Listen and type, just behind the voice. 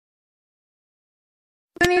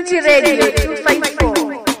Unity Radio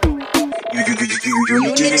 254.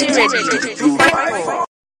 Unity Radio 254.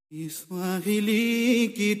 Kiswahili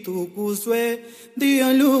kitukuzwe,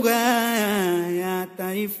 ndio lugha ya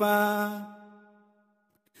taifa.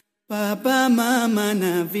 Baba, mama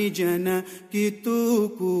na vijana,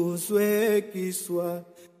 kitukuzwe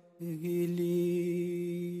Kiswahili.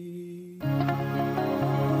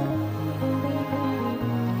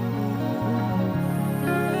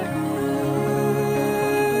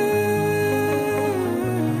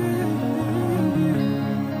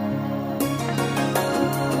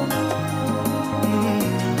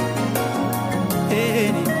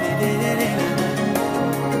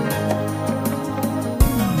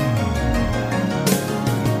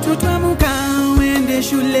 Tutamuka wende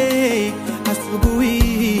shule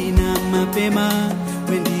asubuhi na mapema,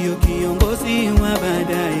 wendio kiongozi wa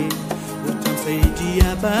baadaye,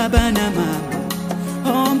 utamsaidia baba na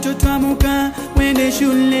mama. Mtoto amuka wende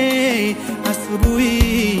shule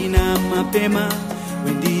asubuhi na mapema,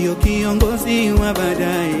 wendio kiongozi wa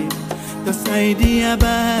baadaye, utamsaidia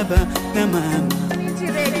baba na mama.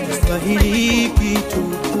 Kiswahili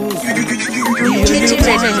kitukuzwe,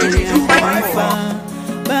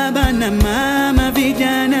 baba na mama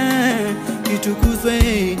vijana, kitukuzwe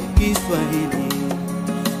Kiswahili.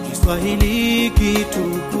 Kiswahili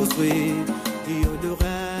kitukuzwe, ndio lugha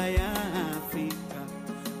ya Afrika.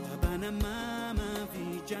 Baba na mama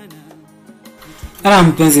vijana.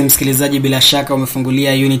 Mpenzi msikilizaji, bila shaka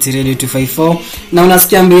umefungulia Unity Radio 254 na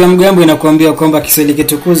unasikia mbio mgambo inakuambia kwamba Kiswahili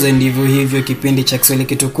kitukuzwe. Ndivyo hivyo, kipindi cha Kiswahili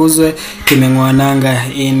kitukuzwe kimeng'oa nanga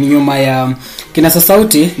nyuma ya kinasa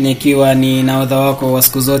sauti, nikiwa ni nahodha wako wa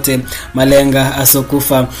siku zote Malenga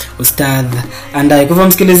Asokufa Ustadh Andai. Kwa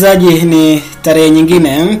msikilizaji, ni tarehe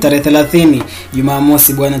nyingine, tarehe 30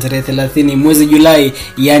 Jumamosi bwana, tarehe 30 mwezi Julai,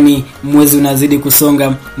 yani mwezi unazidi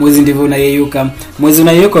kusonga, mwezi ndivyo unayeyuka, mwezi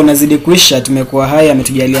unayeyuka unazidi kuisha. Tumekuwa haya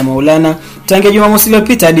ametujalia Maulana tangu Jumamosi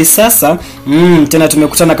iliyopita hadi sasa. Tena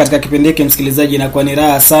tumekutana katika kipindi hiki msikilizaji, na kwa ni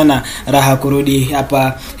raha sana, raha kurudi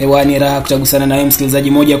hapa hewani, raha kutagusana na wewe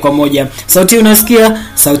msikilizaji moja kwa moja. Sauti unasikia,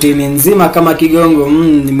 sauti ni nzima kama kigongo.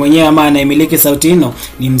 Mwenyewe ama anaimiliki sauti hino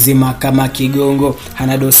ni mzima kama kigongo,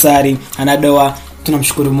 hana dosari, hana doa.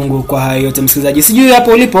 Tunamshukuru Mungu kwa hayo yote msikilizaji. Sijui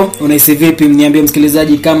hapo ulipo unahisi vipi? Niambie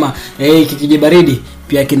msikilizaji, kama kikijibaridi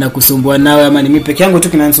pia kinakusumbua nawe, ama ni mimi peke yangu tu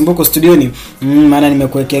kinanisumbua kwa studioni. Maana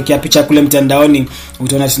nimekuwekea picha kule mtandaoni,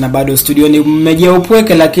 utaona tena bado studioni mmejaa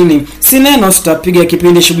upweke, lakini si neno, tutapiga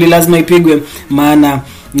kipindi, shughuli lazima ipigwe. Maana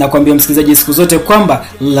nakwambia msikilizaji siku zote kwamba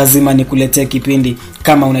lazima nikuletee kipindi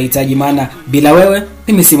kama unahitaji, maana bila wewe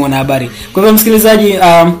mimi si mwana habari. Kwa hivyo msikilizaji,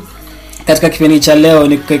 katika kipindi cha leo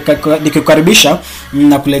nikikukaribisha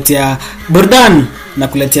na kuletea burudani, na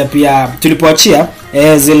kuletea pia tulipoachia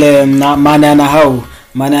zile maana ya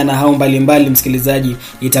nahau mbalimbali msikilizaji.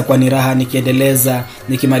 Itakuwa ni raha nikiendeleza,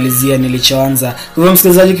 nikimalizia nilichoanza. Kwa hivyo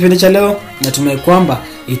msikilizaji, kipindi cha leo natumai kwamba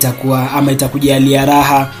itakujalia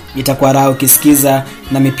raha, itakuwa raha ukisikiza,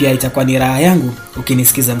 na mimi pia itakuwa ni raha yangu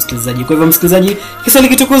ukinisikiza msikilizaji. Kwa hivyo msikilizaji,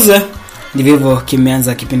 Kiswahili kitukuzwe, ndivyo hivyo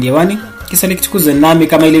kimeanza kipindi hewani. Kiswahili kitukuzwe, nami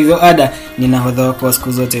kama ilivyo ada ni nahodha wako wa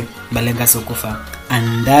siku zote Malenga Asokufa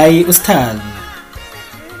Andai Ustadh.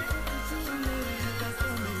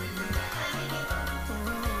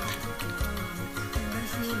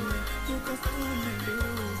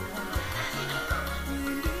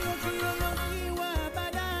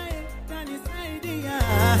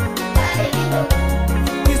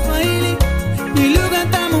 Kiswahili ni lugha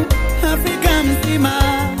tamu Afrika mzima.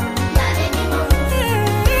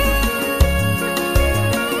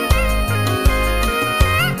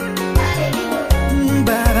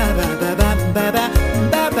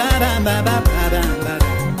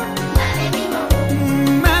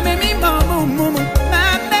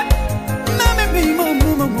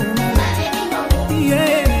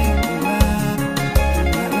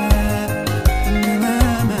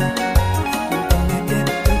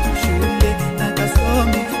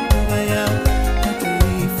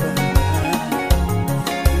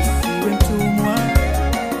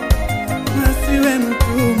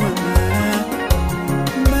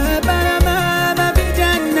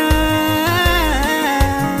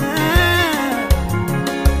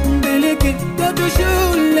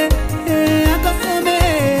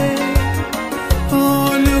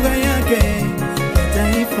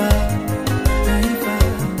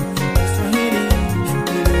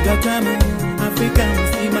 Afrika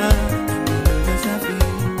mzima.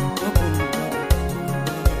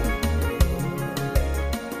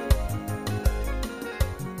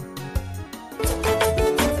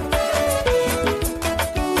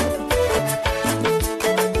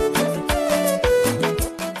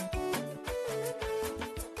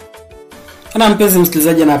 Na mpenzi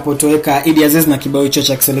msikilizaji, anapotoweka Idi Aziz na kibao hicho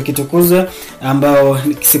cha Kiswahili Kitukuzwe, ambao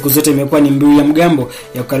siku zote imekuwa ni mbiu ya mgambo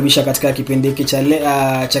ya kukaribisha katika kipindi hiki cha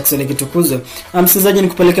Kiswahili Kitukuzwe. Msikilizaji,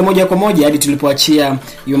 nikupeleke moja kwa moja hadi tulipoachia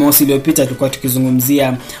Jumamosi iliyopita. Tulikuwa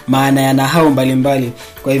tukizungumzia maana ya nahau mbalimbali.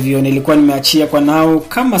 Kwa hivyo nilikuwa nimeachia kwa nahau,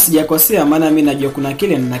 kama sijakosea, maana mimi najua kuna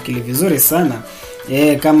kile na nakili vizuri sana.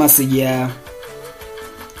 Kama sija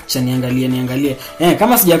niangalie.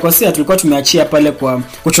 Kama sijakosea, tulikuwa tumeachia pale kwa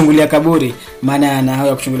kuchungulia kaburi, maana ya nahau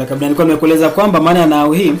ya kuchungulia kaburi. Nilikuwa nimekueleza kwamba maana ya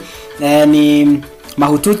nahau hii ni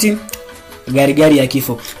mahututi, gari ya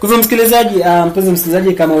kifo. Kwa hivyo msikilizaji, mpenzi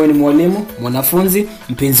msikilizaji, kama wewe ni mwalimu, mwanafunzi,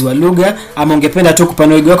 mpenzi wa lugha, ama ungependa tu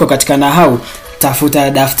kupanua wigo wako katika nahau, tafuta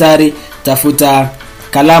daftari, tafuta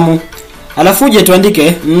kalamu, alafu uje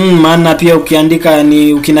tuandike. Maana pia ukiandika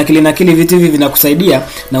ni ukinakili vitu hivi vinakusaidia,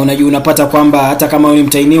 na unajua unapata kwamba hata kama wewe ni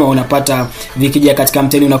mtainiwa, unapata vikija katika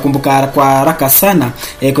mtihani unakumbuka kwa haraka sana.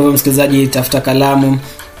 Kwa hivyo msikilizaji, tafuta kalamu,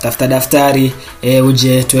 tafuta daftari,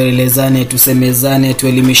 uje tuelezane, tusemezane,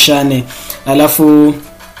 tuelimishane. Alafu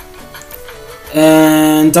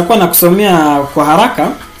nitakuwa nakusomea kwa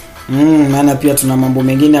haraka, maana pia tuna mambo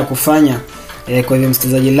mengine ya kufanya. Kwa hivyo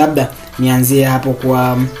msikilizaji, labda nianzie hapo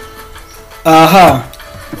kwa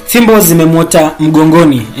fimbo zimemwota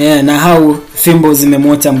mgongoni. Nahau fimbo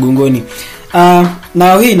zimemwota mgongoni.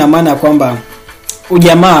 Na hii ina maana kwamba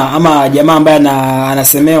ujamaa ama jamaa ambaye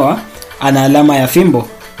anasemewa ana alama ya fimbo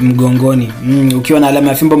mgongoni. Ukiwa na alama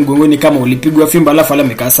ya fimbo mgongoni, kama ulipigwa fimbo alafu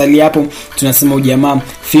alama ikasali hapo, tunasema ujamaa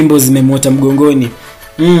fimbo zimemwota mgongoni.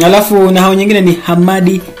 Alafu nahau nyingine ni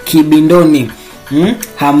hamadi kibindoni.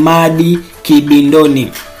 Hamadi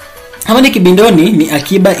kibindoni. Hamadi kibindoni ni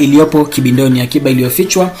akiba iliyopo kibindoni, akiba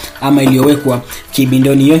iliyofichwa ama iliyowekwa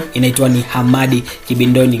kibindoni, hiyo inaitwa ni hamadi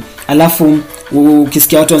kibindoni. Alafu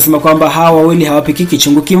ukisikia watu wanasema kwamba hawa wawili hawapikiki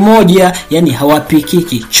chungu kimoja, yani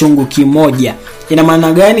hawapikiki chungu kimoja, ina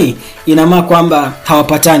maana gani? Ina maana kwamba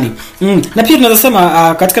hawapatani. Na pia tunaweza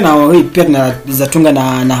sema katika nahau hii pia tunaweza tunga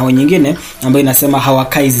na nahau nyingine ambayo inasema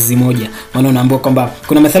hawakai zizi moja. Maana unaambiwa kwamba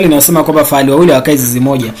kuna methali inayosema kwamba fahali wawili hawakai zizi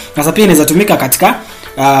moja. Sasa pia inaweza tumika katika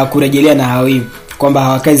kurejelea nahau hii kwamba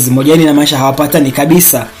hawakai zizi moja, yani inamaanisha hawapatani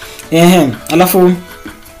kabisa. Alafu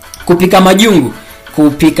kupika majungu.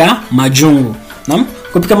 Naam,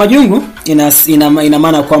 kupika majungu ina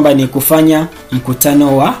maana kwamba ni kufanya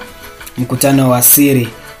mkutano wa siri.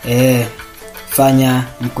 Fanya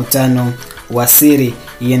mkutano wa siri.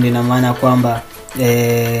 Hiyo ndio ina maana kwamba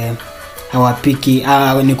hawapiki,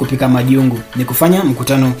 ni kupika majungu, ni kufanya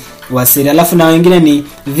mkutano wa siri. Alafu na wengine ni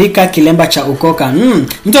vika kilemba cha ukoka.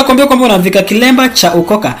 Mtu akwambia kwamba unavika kilemba cha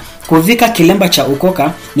ukoka. Kuvika kilemba cha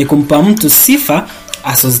ukoka ni kumpa mtu sifa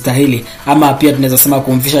asozistahili, ama pia tunaweza sema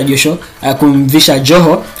kumvisha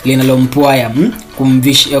joho linalompwaya.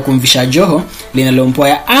 Kumvisha joho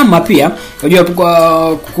linalompwaya. Ama pia unajua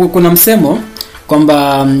kuna msemo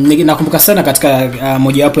kwamba nakumbuka sana katika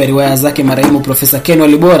mojawapo ya riwaya zake marehemu Profesa Ken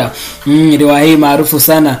Walibora. Riwaya hii maarufu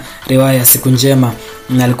sana, riwaya ya Siku Njema,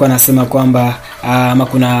 na alikuwa anasema kwamba ama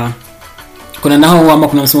kuna nahau ama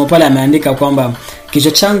kuna msemo pale ameandika kwamba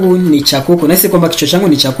kichwa changu ni cha kuku. Nahisi kwamba kichwa changu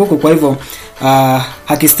ni cha kuku, kwa hivyo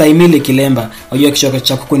hakistahimili kilemba. Unajua kichwa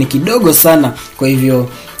cha kuku ni kidogo sana, kwa hivyo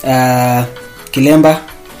kilemba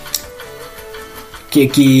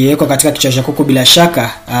kiweko katika kichwa cha kuku, bila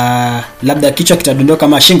shaka labda kichwa kitadondoka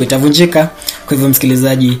kama shingo itavunjika. Kwa hivyo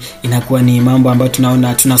msikilizaji, inakuwa ni mambo ambayo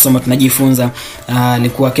tunaona, tunasoma, tunajifunza.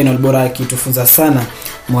 Alikuwa Ken Walibora akitufunza sana.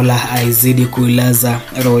 Mola aizidi kuilaza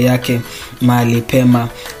roho yake mahali pema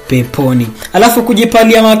peponi. Alafu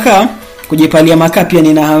kujipalia makaa pia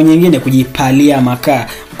ni nahau nyingine. Kujipalia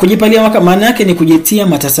makaa maana yake ni kujitia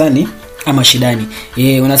matatani ama shidani.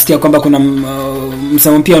 Unasikia kwamba kuna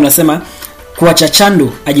msemo pia unasema kuacha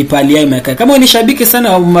chandu ajipaliaye makaa. Kama ni shabiki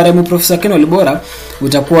sana wa marehemu Profesa Ken Walibora,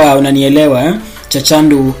 utakuwa unanielewa.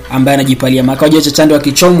 Chachandu ambaye anajipalia makaa. Unajua chachandu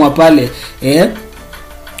akichomwa pale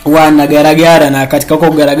wana garagara, na katika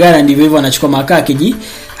huko garagara ndivyo hivyo anachukua makaa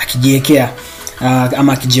akijiwekea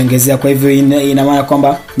ama akijiongezea. Kwa hivyo ina maana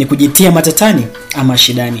kwamba ni kujitia matatani ama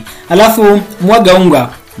shidani. Alafu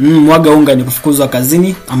mwaga unga ni kufukuzwa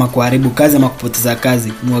kazini ama kuharibu kazi ama kupoteza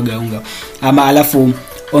kazi. Mwaga unga. Ama alafu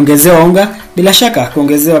ongezewa unga, bila shaka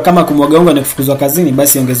kuongezewa, kama kumwaga unga ni kufukuzwa kazini,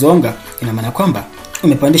 basi ongezewa unga ina maana kwamba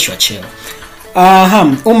umepandishwa cheo.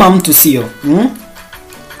 Uma mtu sio.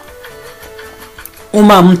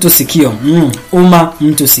 Uma mtu sikio. Uma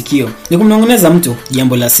mtu sikio ni kumnongoneza mtu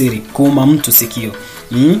jambo la siri. Kuuma mtu sikio.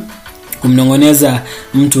 Kumnongoneza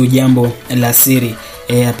mtu jambo la siri.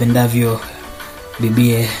 Apendavyo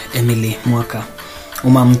bibie Emily Mwaka.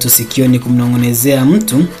 Uma mtu sikio ni kumnongonezea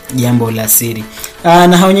mtu jambo la siri.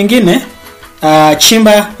 Na hao nyingine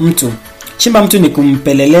chimba Chimba mtu ni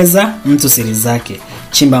kumpeleleza mtu siri zake.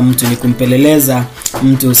 Chimba mtu ni kumpeleleza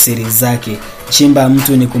mtu siri zake. Chimba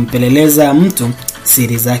mtu ni kumpeleleza mtu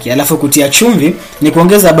siri zake. Alafu kutia chumvi ni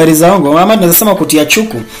kuongeza habari za uongo. Ama tunaweza sema kutia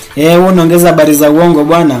chuku. Wewe unaongeza habari za uongo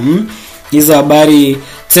bwana. Hizo habari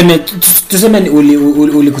tuseme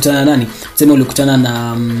ulikutana nani? Tuseme ulikutana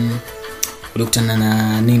na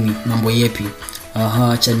nini? Mambo yepi?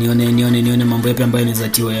 Acha nione mambo yapi ambayo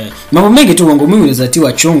yanazatiwa. Mambo mengi tu, uongo mwingi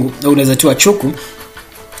unazatiwa chungu au unazatiwa chuku.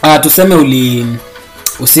 Tuseme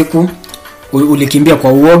usiku ulikimbia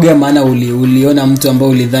kwa uoga, maana uliona mtu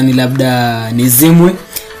ambaye ulidhani labda ni zimwi.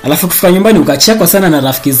 Alafu kufika nyumbani ukachekwa sana na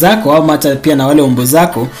rafiki zako au hata pia na wale ombo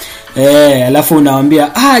zako. Alafu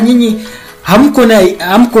unawaambia nyinyi hamko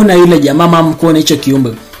na ile jamaa, hamko na hicho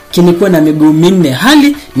kiumbe. Kilikuwa na miguu minne.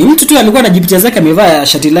 Hali ni mtu tu alikuwa anajipitia zake, amevaa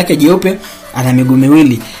shati lake jeupe, ana miguu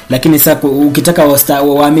miwili. Lakini sasa ukitaka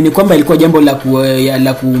waamini kwamba ilikuwa jambo la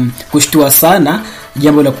kushtua sana,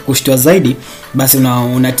 jambo la kukushtua zaidi, basi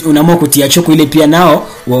unaamua kutia chuku ile pia nao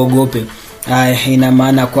waogope. Ina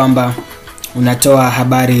maana kwamba unatoa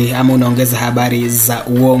habari ama unaongeza habari za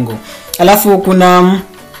uongo. Alafu kuna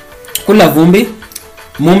kula vumbi,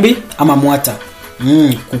 mumbi ama mwata.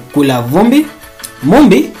 Kukula vumbi,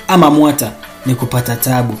 mumbi ama mwata ni kupata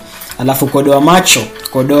tabu. Alafu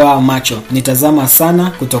kodoa macho nitazama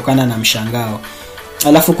sana kutokana na mshangao.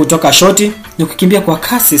 Alafu kutoka shoti ni kukimbia kwa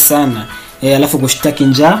kasi sana. Alafu kushtaki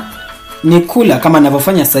njaa ni kula kama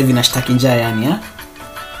ninavyofanya sasa hivi, nashtaki njaa yani.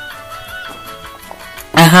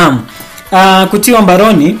 Kutiwa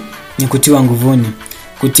mbaroni ni kutiwa nguvuni.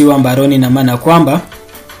 Kutiwa mbaroni na maana kwamba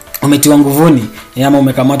umetiwa nguvuni ama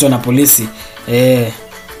umekamatwa na polisi.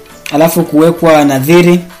 Alafu kuweka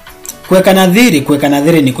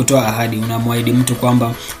nadhiri ni kutoa ahadi. Unamwahidi mtu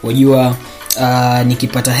kwamba unajua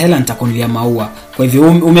nikipata hela nitakunulia maua. Kwa hivyo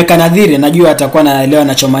umeka nadhiri, najua atakuwa anaelewa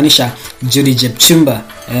anachomaanisha Judy Jepchumba.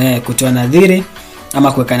 Kutoa nadhiri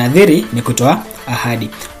ama kuweka nadhiri ni kutoa ahadi.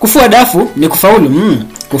 Kufua dafu ni kufaulu.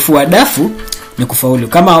 Kufua dafu ni kufaulu.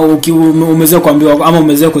 Kama umezoea kuambiwa ama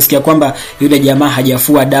umezoea kusikia kwamba yule jamaa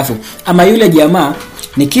hajafua dafu, ama yule jamaa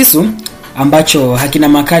ni kisu ambacho hakina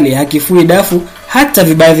makali, hakifui dafu hata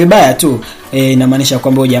vibaya tu, inamaanisha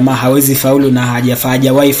kwamba jamaa hawezi faulu na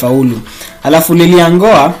hajawahi faulu. Alafu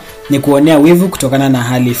liliangoa ni kuonea wivu kutokana na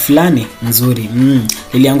hali fulani nzuri.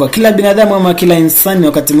 Liliangoa, kila binadamu ama kila insani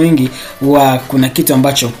wakati mwingi huwa kuna kitu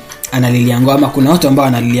ambacho analiliangoa ama kuna watu ambao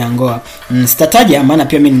analiliangoa. Sitataja maana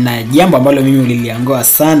pia mimi nina jambo ambalo mimi uliliangoa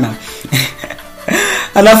sana.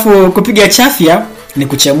 Alafu kupiga chafya ni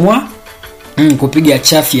kuchemua. Kupiga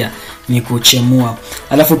chafya ni kuchemua.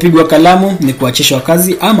 Alafu pigwa kalamu ni kuachishwa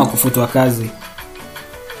kazi ama kufutwa kazi.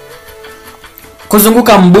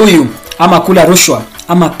 Kuzunguka mbuyu ama kula rushwa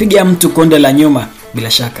ama piga mtu konde la nyuma,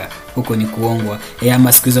 bila shaka huko ni kuongwa.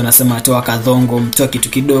 Ama siku hizo wanasema atoa kadhongo, mtoa kitu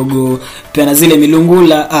kidogo, pia na zile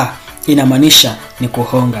milungula, inamaanisha ni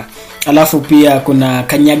kuhonga. Alafu pia kuna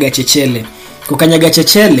kanyaga chechele. Kanyaga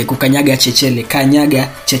chechele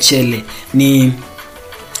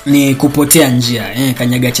ni kupotea njia.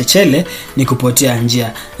 Kanyaga chechele ni kupotea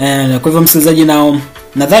njia. Kwa hivyo msikilizaji,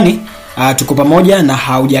 nadhani tuko pamoja na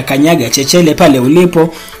haujakanyaga chechele pale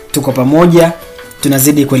ulipo. Tuko pamoja,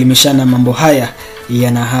 tunazidi kuelimishana mambo haya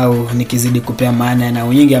ya nahau, nikizidi kupea maana ya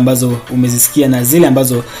nahau nyingi ambazo umezisikia na zile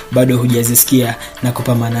ambazo bado hujazisikia na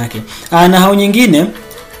kupa maana yake. Nahau nyingine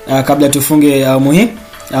kabla tufunge awamu hii,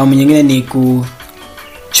 awamu nyingine ni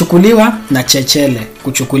kuchukuliwa na chechele.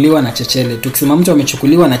 Kuchukuliwa na chechele, tukisema mtu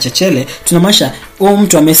amechukuliwa na chechele tunamaanisha huyo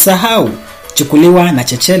mtu amesahau. Chukuliwa na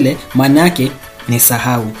chechele maana yake ni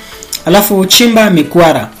sahau. Alafu chimba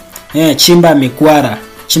mikwara. Chimba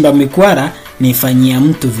mikwara ni fanyia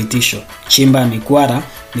mtu vitisho. Chimba mikwara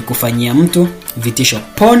ni kufanyia mtu vitisho.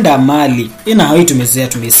 Ponda mali, ina hao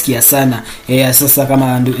tumesikia sana. Sasa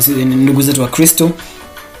kama ndugu zetu wa Kristo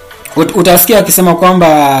utasikia akisema kwamba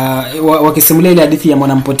wakisimulia ile hadithi ya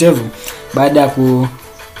mwanampotevu baada ya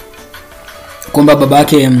kuomba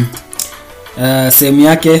babake sehemu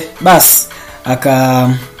yake, basi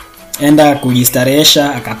akaenda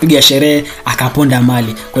kujistarehesha, akapiga sherehe, akaponda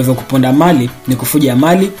mali. Kwa hivyo kuponda mali ni kufuja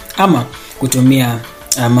mali ama kutumia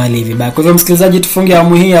mali vibaya. Kwa hivyo msikilizaji, tufunge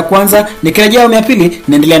awamu hii ya kwanza. Nikirejea awamu ya pili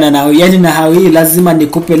naendelea na nahau. Yaani nahau hii lazima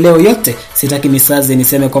nikupe leo yote. Sitaki nisaze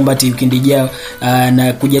niseme kwamba wikendi ijayo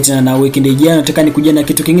na kuja tena na wikendi ijayo. Nataka nikuje na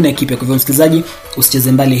kitu kingine kipya. Kwa hivyo msikilizaji,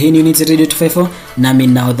 usicheze mbali. Hii ni Unity Radio 254 nami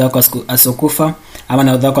nahodha wako Asokufa, ama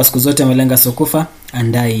nahodha wako siku zote amelenga Sokufa,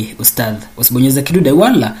 Andai Ustadh. Usibonyeze kidude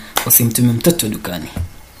wala usimtume mtoto dukani.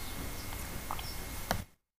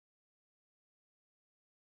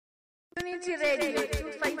 Unity Radio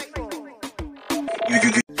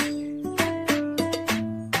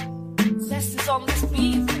 254. on this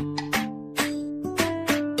beat.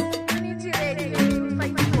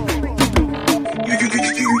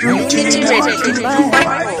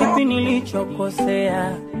 Kipi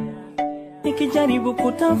nilichokosea? Nikijaribu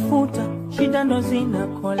kutafuta shida ndo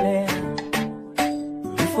zinakolea.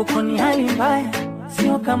 Mfukoni hali mbaya,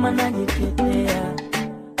 sio kama najitetea.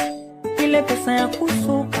 Ile pesa ya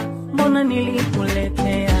kusuka mbona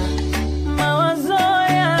nilikuletea? Mawazo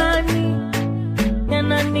yani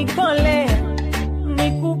yananikolea.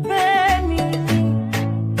 Nikupeni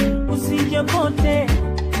usijopote.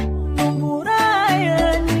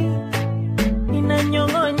 Mburayani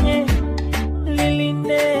inanyongonye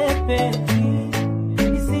lilindepe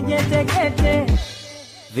isijetekete.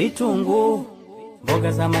 Vitunguu,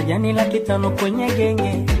 mboga za majani 500 kwenye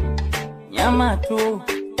genge. Nyama tu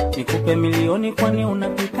nikupe milioni kwani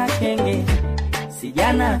unapika kenge.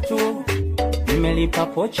 Sijana tu nimelipa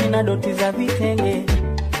pochi na doti za vitenge.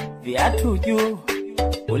 Viatu juu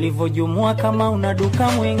ulivojumua kama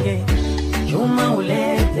unaduka mwenge. Chuma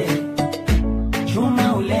ulete,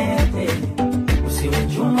 chuma ulete, usiwe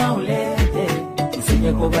chuma ulete.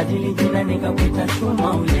 Usije kubadili jina nikakuita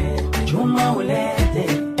chuma ulete. Chuma ulete,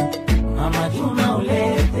 mama chuma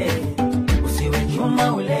ulete, usiwe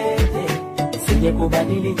chuma ulete. Usije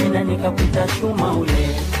kubadili jina nikakuita chuma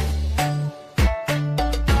ulete.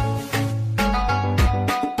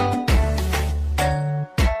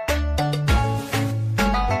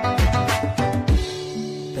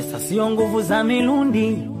 Pesa sio nguvu za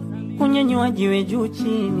milundi, kunyenyua jiwe juu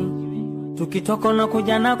chini. Tukitoka na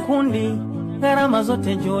kuja na kundi, gharama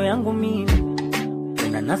zote juu yangu mimi.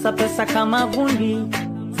 Unanasa pesa kama gundi,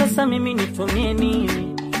 sasa mimi nitumie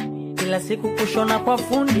nini? Kila siku kushona kwa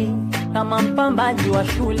fundi, kama mpambaji wa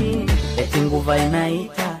shuli. Eti nguva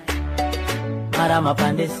inaita, mara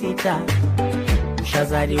mapande 6.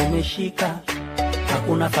 Mshazari umeshika,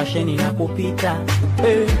 hakuna fasheni na kupita.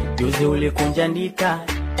 Juzi ulikunja ndita,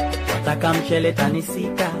 wataka mchele tani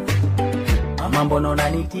 6. Mama mbona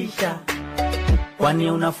unanitisha,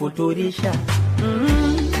 kwani unafuturisha?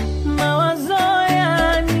 Mawazo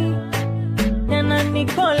yani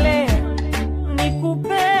yananikolea.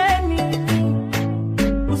 Nikupeni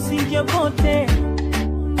usijopote.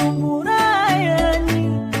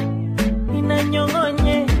 Mburayani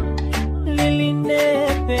inanyongonye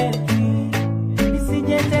lilindepe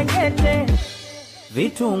isijetekete.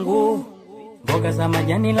 Vitunguu, mboga za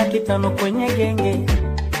majani 500 kwenye genge.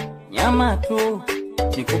 Nyama tu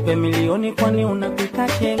nikupe milioni kwani unapika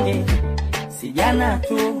kenge. Sijana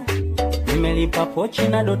tu nimelipa pochi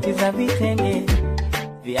na doti za vitenge.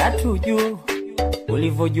 Viatu juu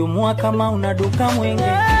ulivojumua kama unaduka mwenge.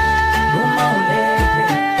 Chuma ulete,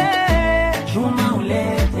 chuma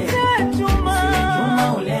ulete,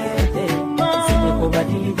 chuma ulete. Usije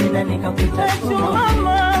kubadili jina nikakuita chuma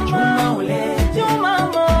ulete. Chuma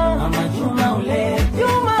ulete, mama chuma ulete,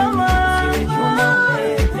 chuma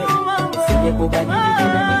ulete. Usije kubadili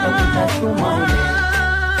jina nikakuita chuma ulete.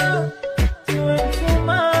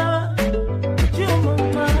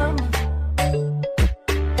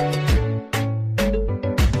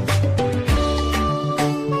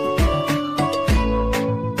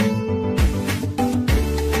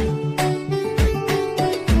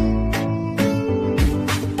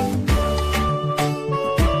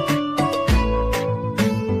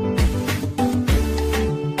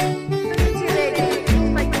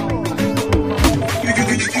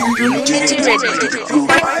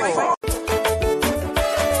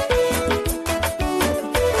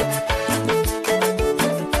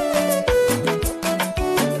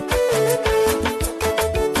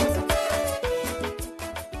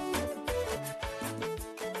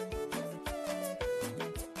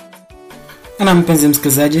 Na mpenzi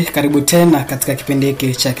msikilizaji, karibu tena katika kipindi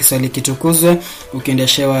hiki cha Kiswahili Kitukuzwe,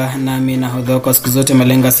 ukiendeshewa nami na hodhoko siku zote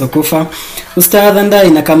Malenga Sokufa Ustadh Ndai.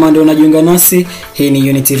 Na kama ndio unajiunga nasi, hii ni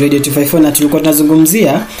Unity Radio 254 na tulikuwa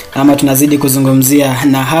tunazungumzia ama tunazidi kuzungumzia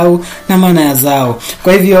nahau na maana ya zao.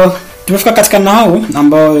 Kwa hivyo tumefika katika nahau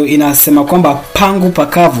ambayo inasema kwamba pangu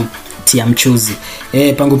pakavu tia mchuzi.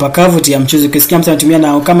 Pangu pakavu tia mchuzi. Ukisikia mtu anatumia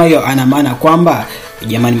nahau kama hiyo, ana maana kwamba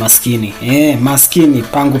jamani maskini. Maskini,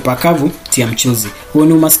 pangu pakavu tia mchuzi. Huo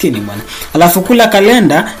ni umaskini bwana. Alafu kula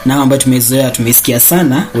kalenda, na ambayo tumezoea, tumeisikia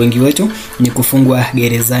sana wengi wetu, ni kufungwa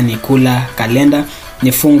gerezani. Kula kalenda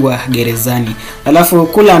ni fungwa gerezani. Alafu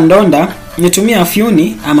kula ndonda, nitumia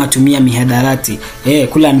afyuni ama tumia mihadarati.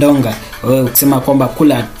 Kula ndonga, ukisema kwamba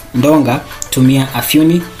kula ndonga, tumia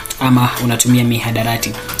afyuni ama unatumia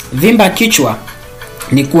mihadarati. Vimba kichwa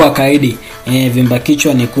ni kuwa kaidi. Vimba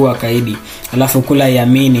kichwa ni kuwa kaidi. Alafu kula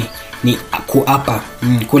yamini ni kuapa.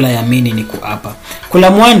 Kula yamini ni kuapa.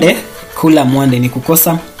 Kula mwande ni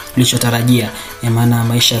kukosa ulichotarajia. Maana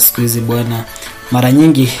maisha siku hizi bwana, mara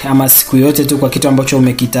nyingi ama siku yote tu kwa kitu ambacho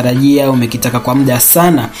umekitarajia, umekitaka kwa muda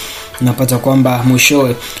sana, unapata kwamba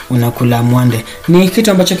mwishowe unakula mwande. Ni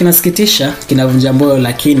kitu ambacho kinasikitisha, kinavunja moyo,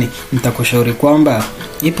 lakini nitakushauri kwamba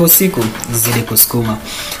ipo siku zidi kusukuma.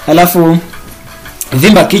 Alafu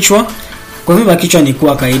vimba kichwa. Kuvimba kichwa ni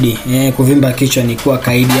kuwa kaidi. Kuvimba kichwa ni kuwa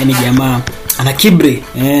kaidi, yani jamaa ana kibri,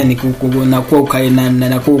 ni na kuwa ukaidi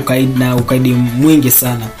na ukaidi mwingi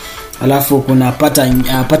sana. Alafu kuna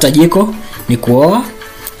pata jiko ni kuoa,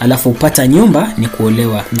 alafu pata nyumba ni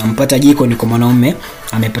kuolewa. Na mpata jiko ni kwa mwanaume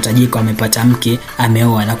amepata jiko, amepata mke,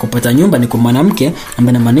 ameoa, na kupata nyumba ni kwa mwanamke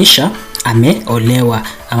ambaye inamaanisha ameolewa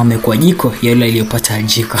ama amekuwa jiko ya yule aliyopata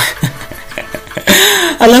jiko.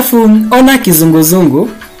 Alafu ona kizunguzungu,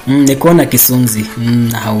 ni kuona kisunzi,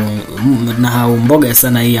 na hao mboga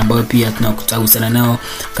sana hii ambayo pia tunakutana nao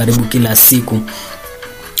karibu kila siku.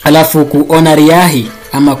 Alafu kuona riahi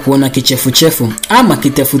ama kuona kichefuchefu ama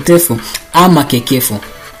kitefutefu ama kekefu.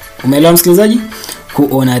 Umeelewa msikilizaji?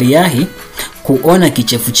 Kuona riahi, kuona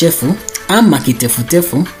kichefuchefu ama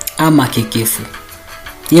kitefutefu ama kekefu.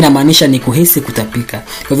 Hii inamaanisha ni kuhisi kutapika.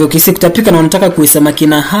 Kwa hivyo ukihisi kutapika na unataka kuisema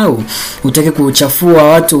kinahau, utake kuchafua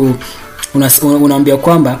watu, unaambia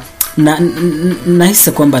kwamba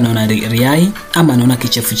nahisi kwamba naona riahi ama naona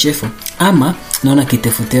kichefuchefu ama naona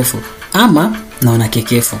kitefutefu ama naona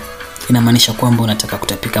kekefu. Inamaanisha kwamba unataka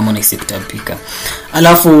kutapika ama unahisi kutapika.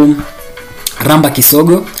 Alafu ramba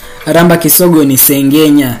kisogo. Ramba kisogo ni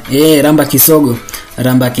sengenya. Ramba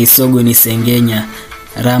kisogo ni sengenya.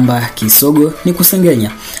 Ramba kisogo ni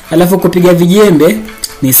kusengenya. Alafu kupiga vijembe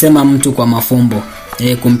ni sema mtu kwa mafumbo.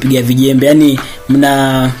 Kumpiga vijembe, yani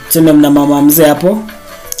mna mama mzee hapo,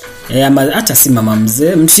 ama hata si mama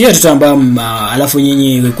mzee, mtu yote ambao alafu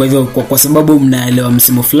nyinyi kwa hivyo kwa sababu mnaelewa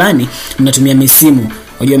msimu fulani, mnatumia misimu.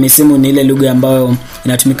 Unajua misimu ni ile lugha ambayo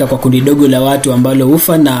inatumika kwa kundi dogo la watu ambalo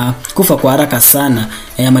kufa kwa haraka sana,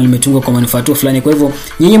 ama limetungwa kwa manufaa fulani. Kwa hivyo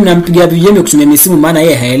nyinyi mnampigia vijembe kutumia misimu, maana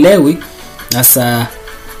yeye haelewi. Sasa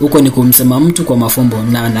huko ni kumsema mtu kwa mafumbo,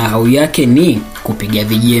 na hau yake ni kupiga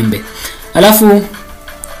vijembe. Alafu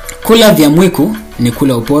kula vya mwiku ni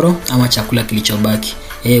kula uporo ama chakula kilichobaki.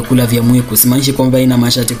 Kula vya mwiku simaanishi kwamba ina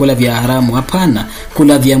mashati kula vya haramu, hapana.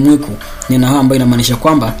 Kula vya mwiku ni neno ambayo inamaanisha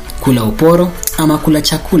kwamba kula uporo ama kula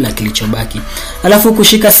chakula kilichobaki. Alafu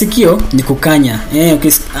kushika sikio ni kukanya.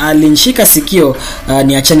 Alinishika sikio,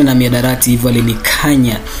 niachane na miadarati, hivyo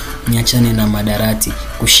alinikanya niachane na madarati.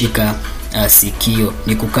 Kushika sikio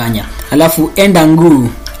ni kukanya. Alafu enda nguu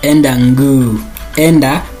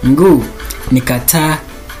ni kataa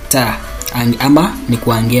ama ni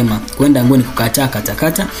kuangema. Kwenda nguu ni kukataa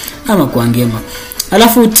katakata ama kuangema.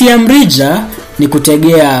 Alafu tia mrija ni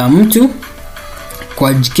kutegea mtu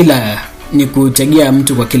kwa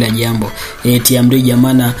kila jambo. Tia mrija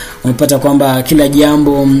maana unapata kwamba kila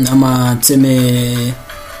jambo, ama tuseme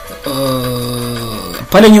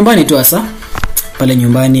pale nyumbani tu, hasa pale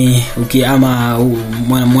nyumbani ama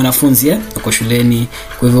mwanafunzi uko shuleni.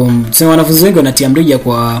 Kwa hivyo tuseme wanafunzi wengi wanatia mrija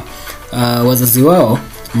kwa wazazi wao,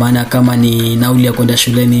 maana kama ni nauli ya kwenda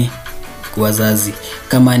shuleni wazazi,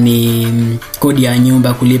 kama ni kodi ya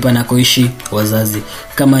nyumba kulipa na kuishi wazazi,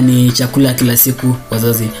 kama ni chakula kila siku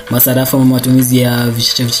wazazi, masarafu ama matumizi ya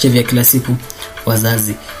vichache vya kila siku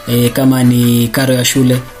wazazi, kama ni karo ya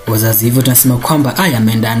shule wazazi. Hivyo tunasema kwamba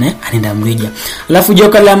anaenda mrija. Alafu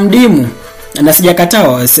joka la mdimu, na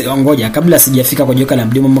sijakataa, ngoja kabla sijafika kwa joka la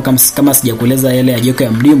mdimu, kama sijakueleza yale ya joka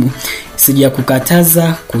ya mdimu,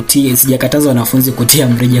 sijakataza wanafunzi kutia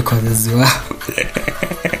mrija kwa wazazi wao.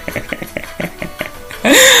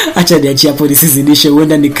 Acha niachie hapo nisizidishe,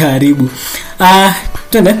 huenda ni karibu.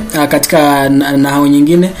 Twende katika nao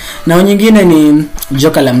nyingine. Nao nyingine ni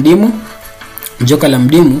joka la mdimu. Joka la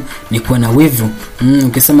mdimu ni kuwa na wivu.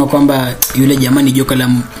 Ukisema kwamba yule jamani joka la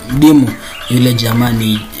mdimu, yule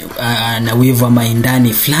jamani na wivu ama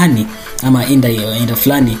indani fulani ama inda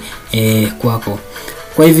fulani kwako.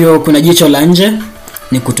 Kwa hivyo kuna jicho la nje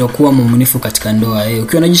ni kutokuwa muaminifu katika ndoa.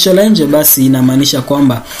 Ukiwa na jicho la nje basi inamaanisha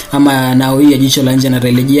kwamba, ama nao hii jicho la nje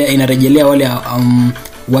inarejelea wale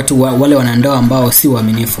watu wale wanandoa ambao si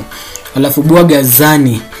waaminifu. Alafu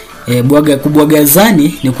bwagazani,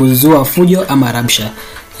 kubwagazani ni kuzua fujo ama rabsha.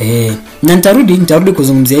 Na nitarudi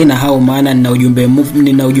kuzungumzia hii na hao, maana nina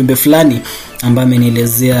ujumbe fulani ambao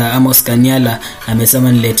amenielezea Amos Kanyala,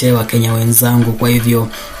 amesema niletee wa Kenya wenzangu. Kwa hivyo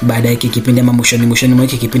baada ya hiki kipindi ama mwishoni mwa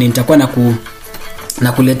hiki kipindi nitakuwa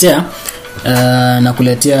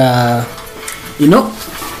nakuletea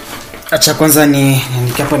acha kwanza ni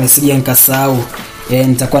hapa nisije nikasahau.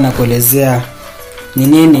 Nitakuwa nakuelezea ni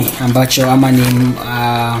nini ambacho ama ni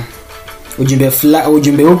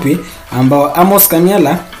ujumbe upi ambao Amos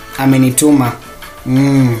Kanyala amenituma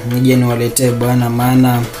nije niwaletee bwana,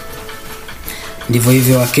 maana ndivyo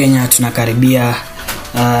hivyo wa Kenya tunakaribia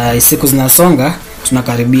siku zinasonga,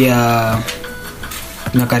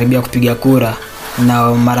 tunakaribia kupiga kura,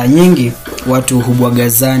 na mara nyingi watu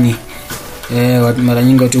hubwagazani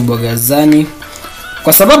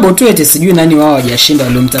kwa sababu tu eti sijui nani wao hajashinda,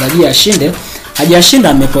 walimtarajia ashinde, hajashinda,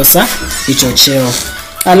 amekosa hicho cheo.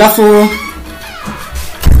 Alafu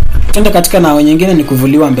twende katika na wengine ni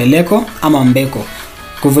kuvuliwa mbeleko ama mbeko.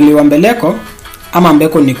 Kuvuliwa mbeleko ama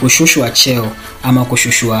mbeko ni kushushwa cheo ama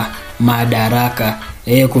kushushwa madaraka.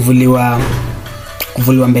 Kuvuliwa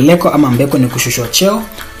mbeleko ama mbeko ni kushushwa cheo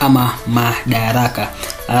ama madaraka.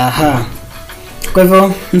 Kwa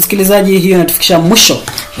hivyo msikilizaji, hiyo inatufikisha mwisho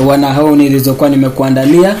wana hao nilizokuwa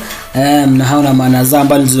nimekuandalia, na hao na maana za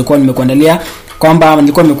ambazo nilizokuwa nimekuandalia, kwamba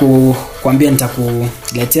nilikuwa nimekuambia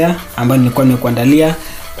nitakuletea ambazo nilikuwa nimekuandalia.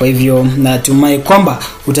 Kwa hivyo natumai kwamba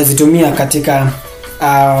utazitumia katika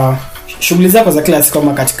shughuli zako za kila siku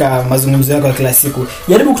ama katika mazungumzo yako ya kila siku.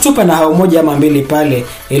 Jaribu kutupa na hao moja ama mbili pale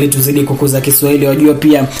ili tuzidi kukuza Kiswahili. Wajua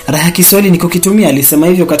pia raha ya Kiswahili ni kukitumia. Alisema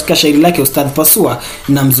hivyo katika shairi lake Ustadh Pasua,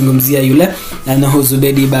 na mzungumzia yule na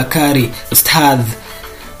Zubedi Bakari Ustadh.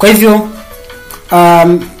 Kwa hivyo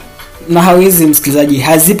na hao hizi msikilizaji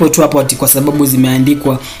hazipo tu hapo kwa sababu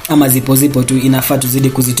zimeandikwa ama zipo tu, inafaa tuzidi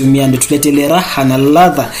kuzitumia ndio tulete ile raha na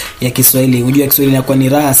ladha ya Kiswahili. Unajua Kiswahili inakuwa ni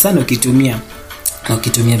raha sana ukitumia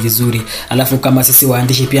vizuri. Alafu kama sisi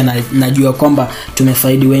waandishi pia najua kwamba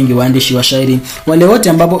tumefaidi wengi waandishi wa shairi, wale wote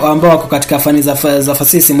ambao wako katika fani za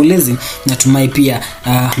fasihi simulizi, natumai pia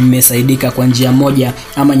mmesaidika kwa njia moja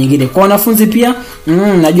ama nyingine. Kwa wanafunzi pia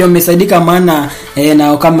najua mmesaidika, maana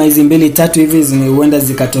na kama hizi 2-3 hivi huenda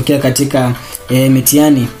zikatokea katika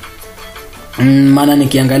mitihani. Maana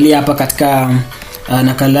nikiangalia hapa katika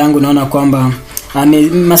nakala yangu naona kwamba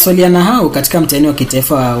maswali na hao katika mtihani wa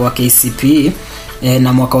kitaifa wa KCPE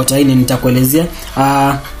na mwaka wa taini nitakuelezea.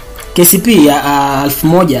 KCPE ya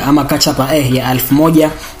 1000 ama kachapa ya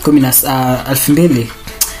 2000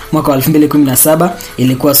 mwaka wa 2017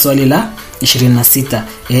 ilikuwa swali la 26.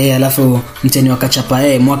 Alafu mtihani wa kachapa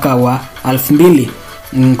mwaka wa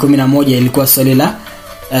 2011 ilikuwa swali la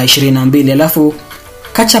 22. Alafu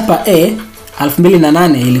kachapa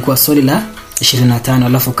 2008 ilikuwa swali la 25.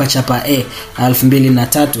 Alafu kachapa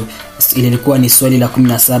 2003 ilikuwa ni swali la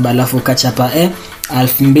 17. Alafu kachapa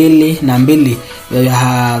 2002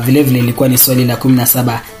 vile vile ilikuwa ni swali la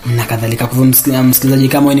 17 na kadhalika. Kwa msikilizaji,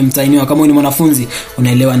 kama wewe ni mtahiniwa, kama wewe ni mwanafunzi,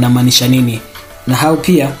 unaelewa na maanisha nini, na hao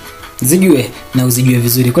pia zijue na uzijue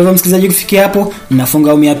vizuri. Kwa hivyo msikilizaji, kufikia hapo nafunga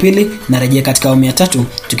awamu ya pili, narejea katika awamu ya 3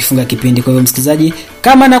 tukifunga kipindi. Kwa hivyo msikilizaji,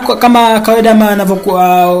 kama kawaida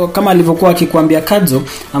kama alivyokuwa akikwambia Kadzo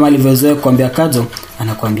ama alivyozoea kukwambia Kadzo,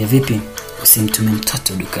 anakuambia vipi? Usimtume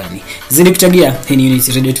mtoto dukani. Zidi kuchagia. Hii ni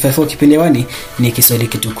Unity Radio 254, kipindi wani ni Kiswahili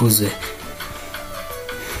kitukuzwe.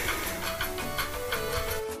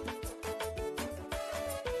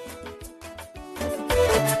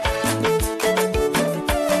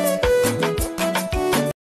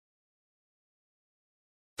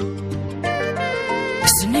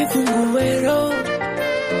 Sinifunguero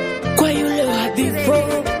kwa yule wa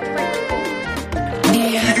before.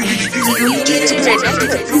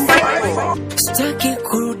 Sitaki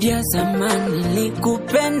kurudia zamani,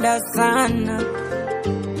 nilikupenda sana,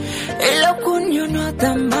 ila kunionwa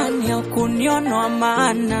thamani au kunionwa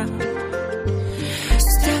maana.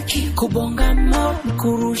 Sitaki kubonga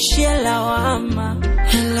kurushia lawama,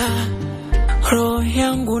 ila roho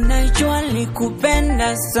yangu naijua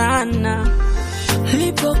nilikupenda sana.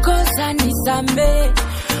 Ulipokosa nisamee,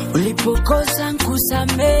 ulipokosa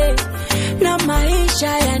nkusamee, na maisha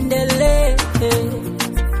yaendelee.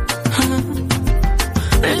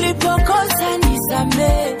 Ulipokosa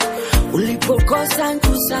nisamee, ulipokosa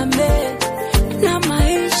nkusamee, na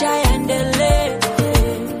maisha yaendelee.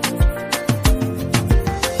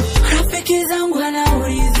 Rafiki zangu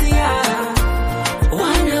wanaulizia,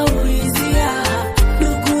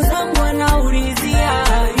 ndugu zangu wanaulizia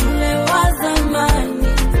yule wa zamani.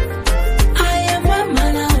 Haya mama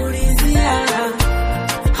anaulizia,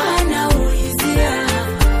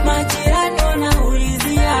 majirani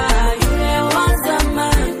wanaulizia yule wa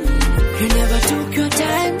zamani. You never took your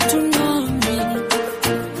time to know me,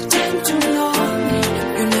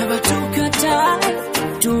 You never took your time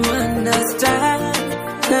to understand.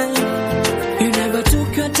 You never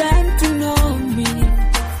took your time to know me,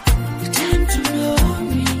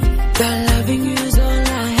 That loving you is all I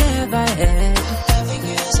ever had.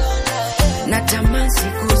 Natamani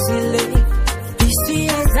siku zile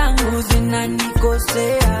hisia zangu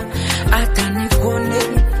zinanikosea, hata nikone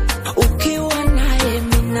ukiwa naye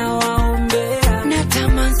mimi nawaombea.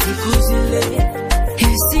 Natamani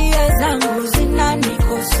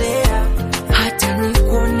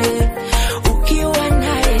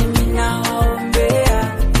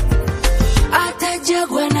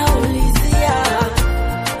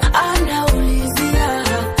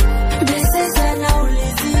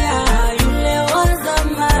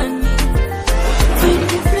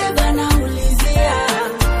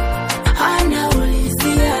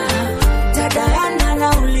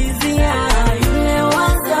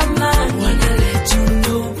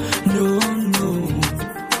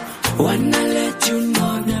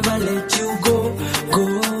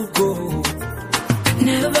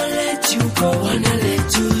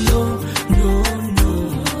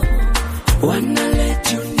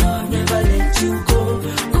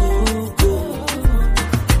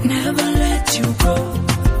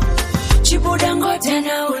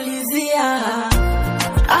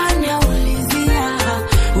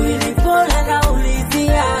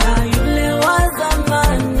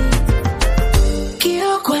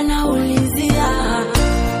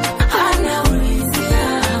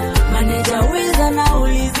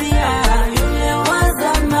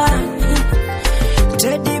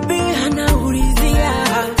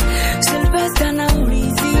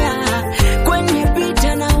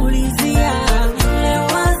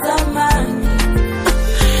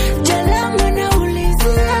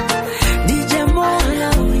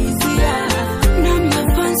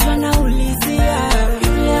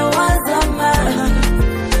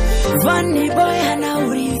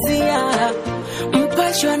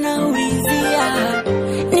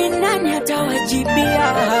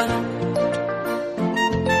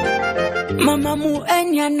Mama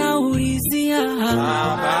Muenya naulizia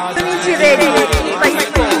Unity Radio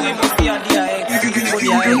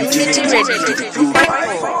 254. Unity Radio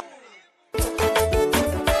 254.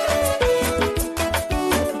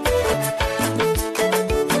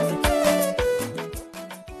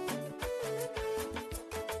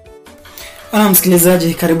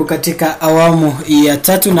 Msikilizaji, karibu katika awamu ya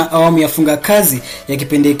 3 na awamu ya funga kazi ya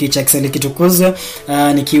kipindi hiki cha Kiswahili Kitukuzwe.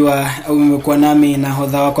 Nikiwa umekuwa nami na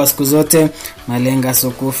hodha wako siku zote, Malenga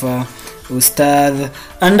Sokufa Ustadh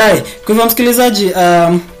Andai. Kwa hivyo msikilizaji,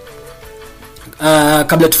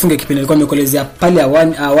 kabla tufunge kipindi nilikuwa nimekuelezea pale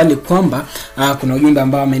awali kwamba kuna ujumbe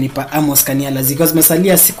ambao amenipa Amos Kaniala. Zikiwa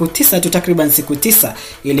zimesalia siku 9 tu, takriban siku 9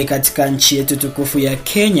 ili katika nchi yetu tukufu ya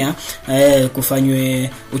Kenya kufanywe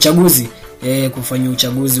uchaguzi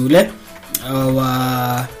ule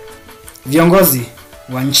wa viongozi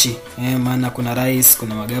wa nchi. Maana kuna rais,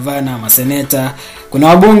 kuna magavana, maseneta, kuna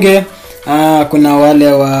wabunge, kuna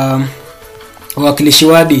wale wawakilishi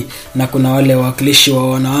wadi na kuna wale wawakilishi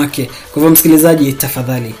wa wanawake. Kwa hivyo msikilizaji,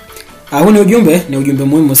 tafadhali, huu ni ujumbe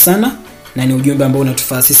muhimu sana, na ni ujumbe ambao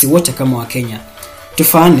unatufaa sisi wote kama wa Kenya.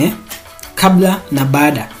 Tufaane kabla na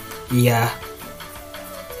baada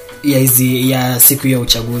ya siku ya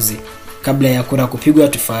uchaguzi. Kabla ya kura kupigwa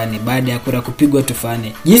tufaane, baada ya kura kupigwa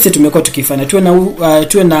tufaane. Jinsi tumekuwa tukifanya,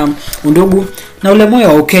 tuwe na undugu na ule moyo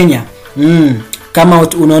wa Ukenya. Kama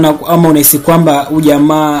unaona ama unahisi kwamba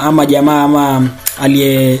jamaa ama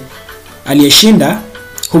aliyeshinda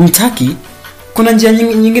humtaki, kuna njia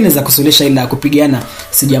nyingine za kusuluhisha, ila kupigana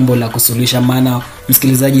si jambo la kusuluhisha. Maana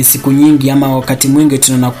msikilizaji, siku nyingi ama wakati mwingi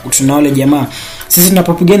tuna wale jamaa, sisi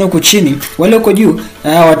tunapopigana huko chini, wale huko juu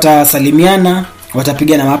watasalimiana,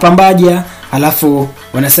 watapigana mapambaja, alafu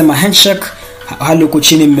wanasema handshake. Hali huko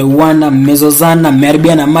chini mmeuana, mmezozana,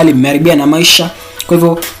 mmeharibiana mali, mmeharibiana maisha. Kwa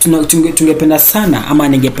hivyo tungependa sana, ama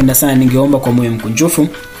ningependa sana, ningeomba kwa moyo mkunjufu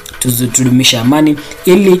tudumishe amani,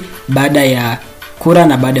 ili baada ya kura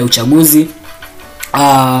na baada ya uchaguzi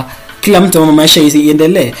kila mtu maisha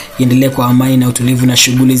iendelee kwa amani na utulivu, na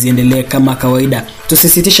shughuli ziendelee kama kawaida.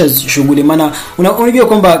 Tusisitisha shughuli, maana unajua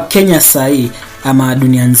kwamba Kenya saa hii ama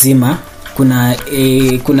dunia nzima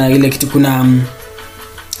kuna ile kitu, kuna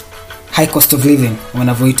high cost of living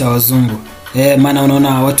wanavyoita wazungu. Maana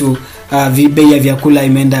unaona watu bei ya vyakula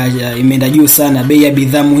imeenda juu sana, bei ya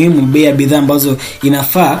bidhaa muhimu, bei ya bidhaa ambazo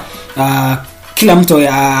inafaa kila mtu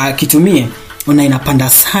akitumie inapanda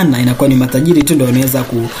sana, inakuwa ni matajiri tu ndio wanaweza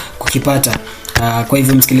kukipata. Kwa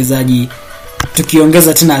hivyo msikilizaji,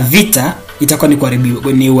 tukiongeza tena vita itakuwa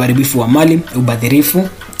ni uharibifu wa mali, ubadhirifu,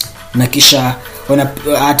 na kisha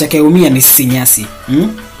atakayeumia ni sinyasi.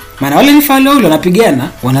 Maana wale ni falo wale wanapigana,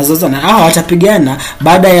 wanazozana, watapigana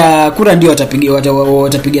baada ya kura, ndio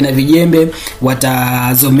watapigana vijembe,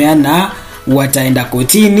 watazomeana, wataenda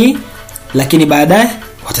kotini, lakini baadaye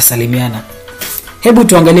watasalimiana. Hebu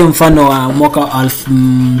tuangalie mfano wa mwaka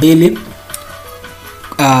 2017.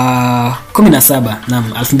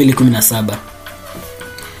 Naam, 2017.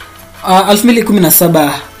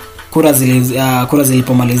 2017 kura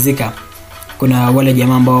zilipomalizika, kuna wale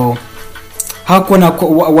jamaa ambao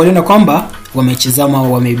waliona kwamba wamechezama,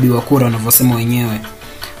 wameibiwa kura wanavyosema wenyewe.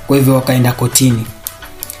 Kwa hivyo wakaenda kotini.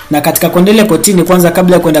 Na katika kuendelea kotini, kwanza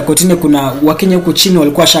kabla ya kwenda kotini, kuna Wakenya huko chini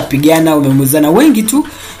walikuwa washapigana, wamemuzana wengi tu.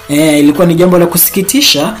 Ilikuwa ni jambo la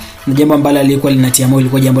kusikitisha, na jambo ambalo lilikuwa linatia moyo,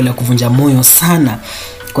 ilikuwa jambo la kuvunja moyo sana.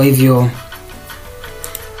 Kwa hivyo,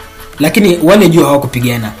 lakini wale juu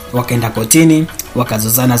hawakupigana, wakaenda kotini,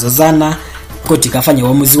 wakazozana, koti kafanya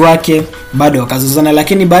uamuzi wake, bado wakazozana,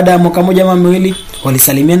 lakini baada ya mwaka mmoja ama miwili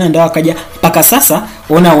walisalimiana, ndio wakaja mpaka sasa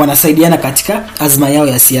wanasaidiana katika azma yao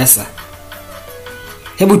ya siasa.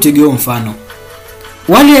 Hebu tugee mfano.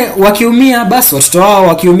 Wale wakiumia, basi watoto wao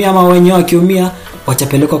wakiumia ama wenyewe wakiumia,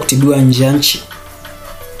 watapelekwa kutibiwa nje ya nchi.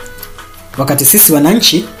 Wakati sisi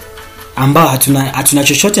wananchi ambao hatuna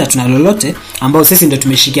chochote, hatuna lolote, ambao sisi ndio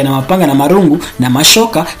tumeshikia na mapanga na marungu na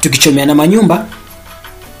mashoka, tukichomea na manyumba,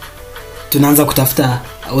 tunaanza kutafuta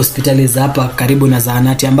hospitali za hapa karibu na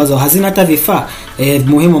zahanati ambazo hazina hata vifaa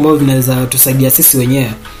muhimu ambavyo vinaweza tusaidia sisi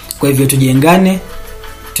wenyewe. Kwa hivyo tujengane,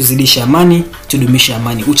 tuzidishe amani, tudumishe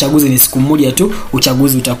amani. Uchaguzi ni siku moja tu,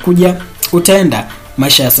 uchaguzi utakuja, utaenda,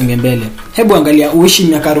 maisha yasonge mbele. Hebu angalia, uishi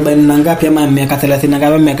miaka 40 na ngapi ama miaka 30 na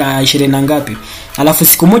ngapi, miaka 20 na ngapi, alafu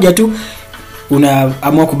siku moja tu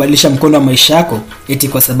unaamua kubadilisha mkondo wa maisha yako eti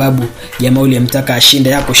kwa sababu jamaa yule mtaka ashinde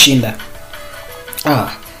yako shinda.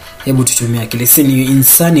 Hebu tutumie akili, sisi ni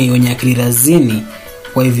insani wenye akili razini.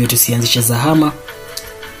 Kwa hivyo tusianzishe zahama,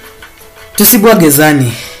 tusibwage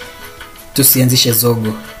zani, tusianzishe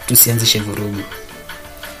zogo, tusianzishe vurugu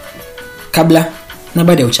kabla na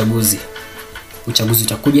baada ya uchaguzi. uchaguzi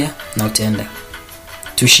utakuja na utaenda.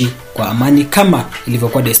 Tuishi kwa amani kama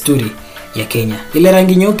ilivyokuwa desturi ya Kenya. Ile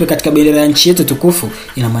rangi nyeupe katika bendera ya nchi yetu tukufu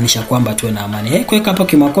inamaanisha kwamba tuwe na amani. Kuweka hapo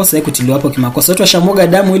kimakosa, kutiliwa hapo kimakosa. Watu washamwaga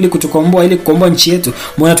damu ili kutukomboa, ili kukomboa nchi yetu.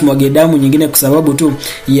 Mbona tumwage damu nyingine kwa sababu tu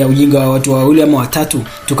ya ujinga wa watu wawili ama watatu?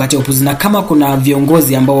 Tukate upuzi. Na kama kuna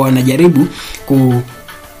viongozi ambao wanajaribu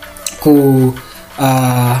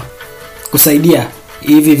kusaidia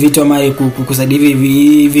hivi vitu ama kusaidia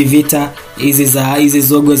hivi vita hizi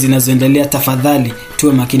zogo zinazoendelea, tafadhali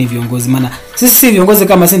tuwe makini viongozi. Maana sisi si viongozi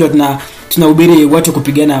kama sisi ndio tunahubiri watu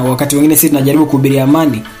kupigana, wakati wengine sisi tunajaribu kuhubiri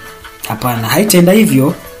amani. Hapana, haitaenda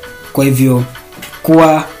hivyo. Kwa hivyo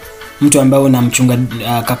kuwa mtu ambaye unamchunga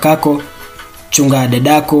kakako, chunga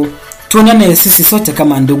dadako. Tuonane sisi sote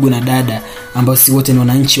kama ndugu na dada ambao si wote ni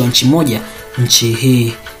wananchi wa nchi moja, nchi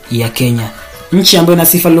hii ya Kenya. Nchi ambayo ina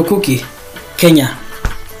sifa lukuki, Kenya,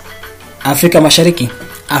 Afrika Mashariki,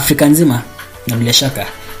 Afrika nzima na bila shaka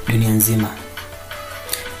dunia nzima.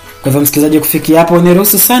 Kwa hivyo msikilizaji, kufikia hapo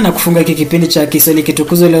niruhusu sana kufunga hiki kipindi cha Kiswahili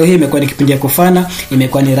Kitukuzwe. Leo hii imekuwa ni kipindi ya kufana,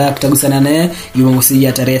 imekuwa ni raha kutagusana naye Jumamosi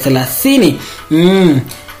ya tarehe 30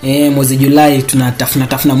 mwezi Julai.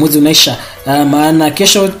 Tunatafuna mwezi unaisha, maana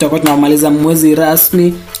kesho tutakuwa tunamaliza mwezi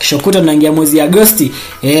rasmi. Kesho kutwa tunaingia mwezi Agosti.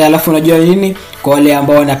 Alafu unajua nini, kwa wale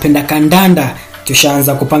ambao wanapenda kandanda,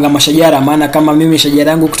 tushaanza kupanga mashajara. Maana kama mimi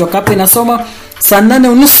shajara yangu kutoka hapa inasoma saa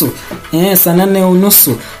 8:30. Saa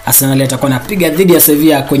 8:30 Arsenal atakuwa anapiga dhidi ya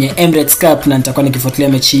Sevilla kwenye Emirates Cup, na nitakuwa nikifuatilia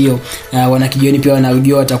mechi hiyo. Wanakijioni pia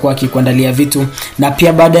wanaujua watakuwa wakikuandalia vitu. Na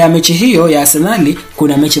pia baada ya mechi hiyo ya Arsenal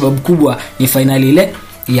kuna mechi babu kubwa, ni finali ile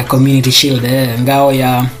ya Community Shield, ngao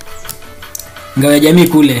ya jamii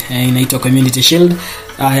kule, inaitwa Community Shield,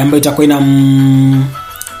 ambayo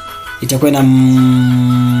itakuwa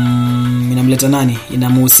inamleta nani,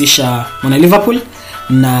 inamhusisha mwana Liverpool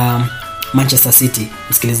na Manchester City.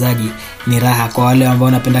 Msikilizaji, ni raha kwa wale ambao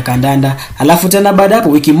wanapenda kandanda. Alafu tena baada hapo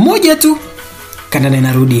wiki moja tu kandanda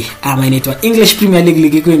inarudi, ama inaitwa English Premier League,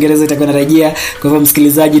 ligi kuu Uingereza itakuwa inarejea. Kwa hivyo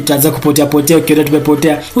msikilizaji, tutaanza kupotea ukiona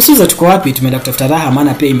tumepotea. Usiuza tuko wapi, tumeenda kutafuta raha,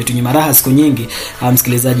 maana pia imetunyima raha siku nyingi.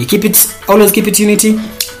 Msikilizaji, always keep it unity.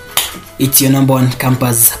 It's your number one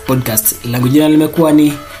campus podcast. Langu jina limekuwa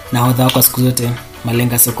ni nahodha wako siku zote,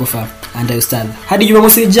 Malenga Sokufa and Ustadh. Hadi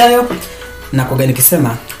Jumamosi ijayo, na kwa gani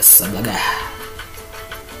kisema sablaga.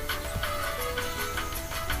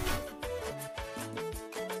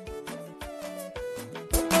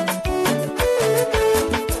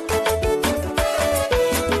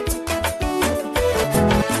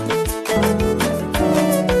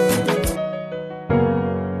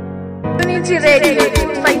 Unity Radio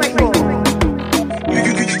 254.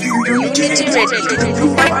 Unity Radio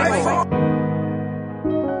 254.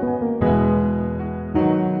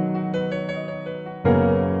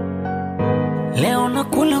 Leo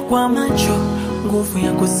nakula kwa macho, nguvu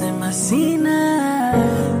ya kusema sina.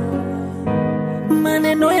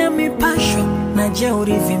 Maneno ya mipasho na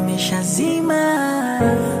jeuri vimeshazima.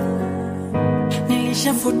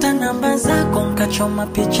 Nilishafuta namba zako, nkachoma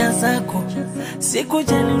picha zako.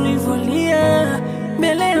 Sikujali ulivolia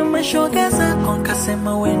mbele ya mashoga zako,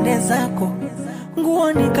 nkasema uende zako.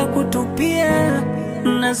 Nguo nikakutupia,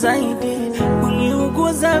 na zaidi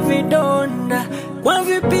uliuguza vidonda kwa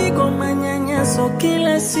vipigo, manyanyaso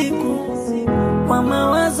kila siku. Kwa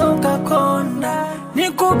mawazo ukakonda,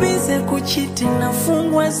 nikubize kuchiti na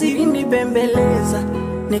fungwa zini bembeleza.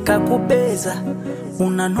 Nikakubeza,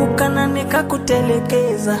 unanuka na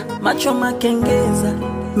nikakutelekeza. Macho makengeza,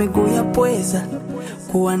 miguu ya pweza,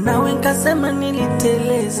 kuwa nawe nkasema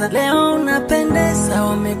niliteleza. Leo unapendeza,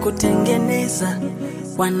 wamekutengeneza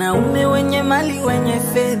wanaume wenye mali wenye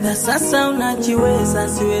fedha. Sasa unajiweza,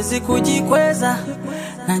 siwezi kujikweza,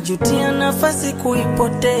 najutia nafasi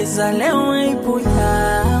kuipoteza. Leo aibu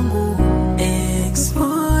yangu,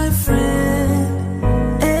 ex-boyfriend,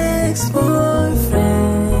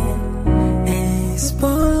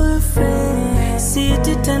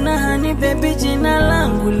 siti tena hani baby, jina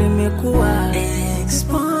langu limekuwa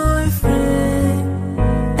ex-boyfriend.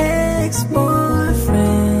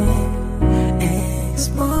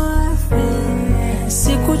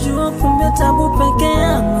 Sikujua kumbe tabu peke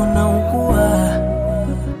yangu na ukua.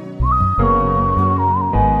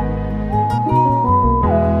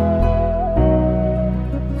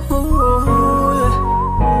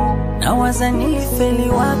 Nawaza nilifeli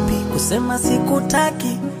wapi kusema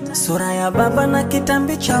sikutaki. Sura ya baba na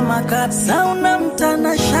kitambi cha makapi, sauna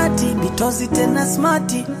mtana shati, bitozi tena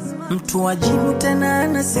smarti, mtu wa jimu tena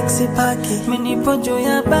ana six pack. Menipo juu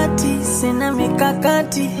ya bati, sina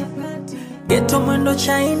mikakati, geto mwendo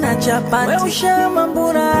China chapati. We ushama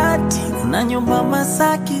mburati, una nyumba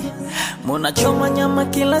Masaki, Mbona choma nyama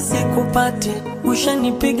kila siku pate,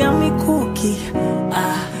 ushanipiga mikuki.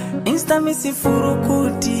 Insta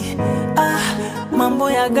misifurukuti.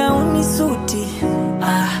 Mambo ya gauni suti.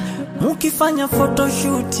 Mukifanya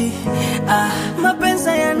photoshooti.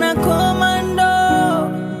 Mapenza yana komando,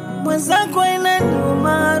 mwenzako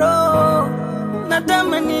inaniuma roho.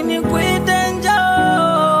 Natamani nikuite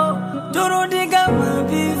njoo, turudi kama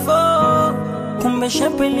before. Kumbe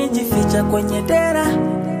shepu ilijificha kwenye dera,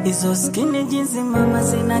 hizo skinny jeans mama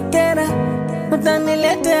zinakera.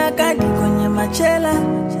 Utaniletea kadi kwenye machela,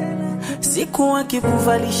 siku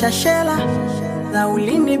wakikuvalisha shela. Na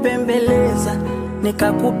ulinibembeleza,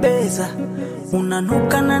 nikakubeza,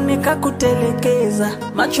 unanuka na nikakutelekeza.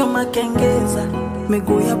 Macho makengeza,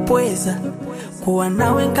 miguu ya pweza, kuwa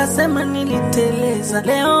nawe nkasema niliteleza.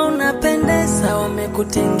 Leo unapendeza,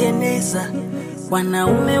 wamekutengeneza,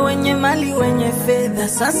 wanaume wenye mali wenye fedha.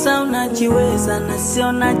 Sasa unajiweza na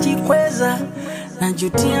sio najikweza,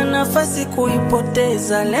 najutia nafasi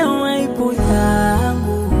kuipoteza. Leo aibu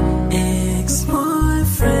yangu.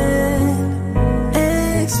 Ex-boyfriend,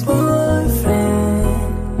 ex-boyfriend,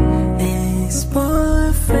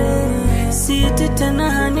 ex-boyfriend. Siti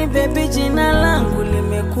tena hani baby, jina langu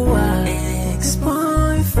limekuwa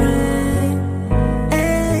ex-boyfriend,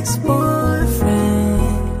 ex-boyfriend,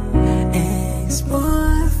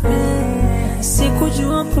 ex-boyfriend.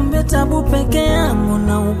 Sikujua kumbe tabu peke yangu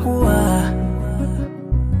na ukua